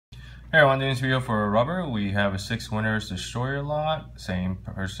Hey everyone, doing this video for Robert. We have a 6 winners destroyer lot. Same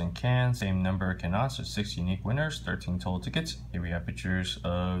person can, same number cannot. So 6 unique winners, 13 total tickets. Here we have pictures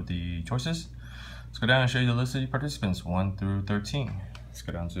of the choices. Let's go down and show you the list of the participants 1 through 13. Let's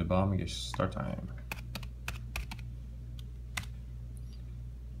go down to the bottom and get start time.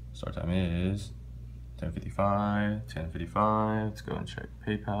 Start time is 10:55, 10:55. Let's go and check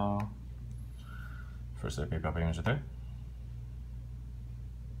PayPal. First set of PayPal payments are there.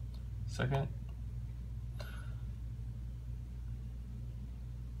 Second.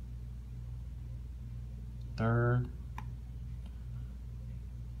 Third.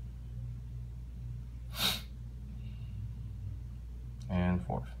 And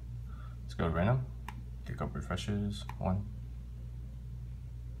fourth. Let's go random. Get a couple refreshes. 1,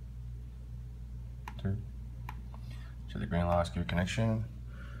 2. Check the green last give connection.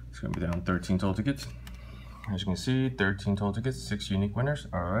 It's gonna be down 13 total tickets. As you can see, 13 total tickets, 6 unique winners.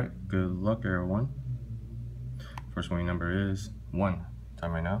 All right, good luck, everyone. First winning number is 1.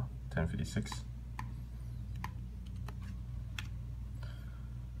 Time right now, 10:56.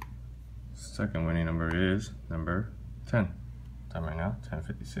 Second winning number is number 10. Time right now,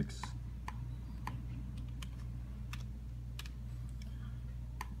 10:56.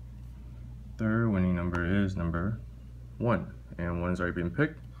 Third winning number is number 1. And 1 is already been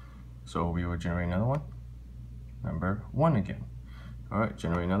picked, so we will generate another one. Number 1 again. All right,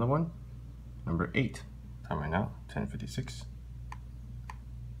 generate another one. Number 8. Time right now, 10:56.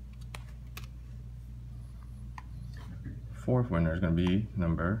 Fourth winner is going to be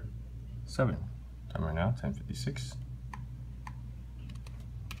number 7. Time right now, 10:56.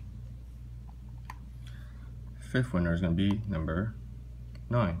 Fifth winner is going to be number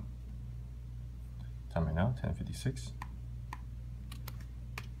 9. Time right now, 10:56.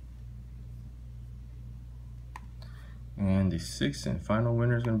 And the 6th and final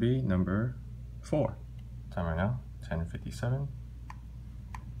winner is going to be number 4. Time right now, 10:57.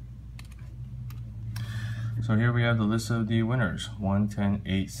 So here we have the list of the winners. 1, 10,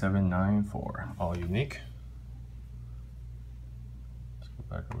 8, 7, 9, 4. All unique. Let's go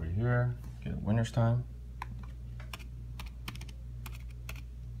back over here, get a winner's time.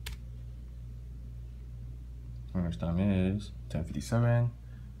 Winner's time is 10:57,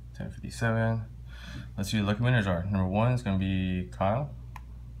 10:57. Let's see who the lucky winners are. Number 1 is going to be Kyle.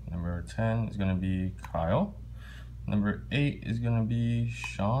 Number 10 is going to be Kyle. Number 8 is going to be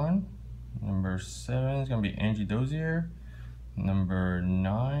Sean. Number 7 is going to be Angie Dozier. Number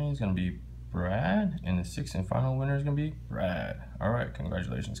 9 is going to be Brad. And the 6th and final winner is going to be Brad. All right,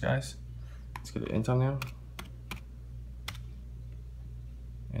 congratulations, guys. Let's get the end time now.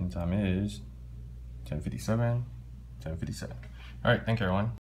 End time is 10:57, 10:57. All right, thank you, everyone.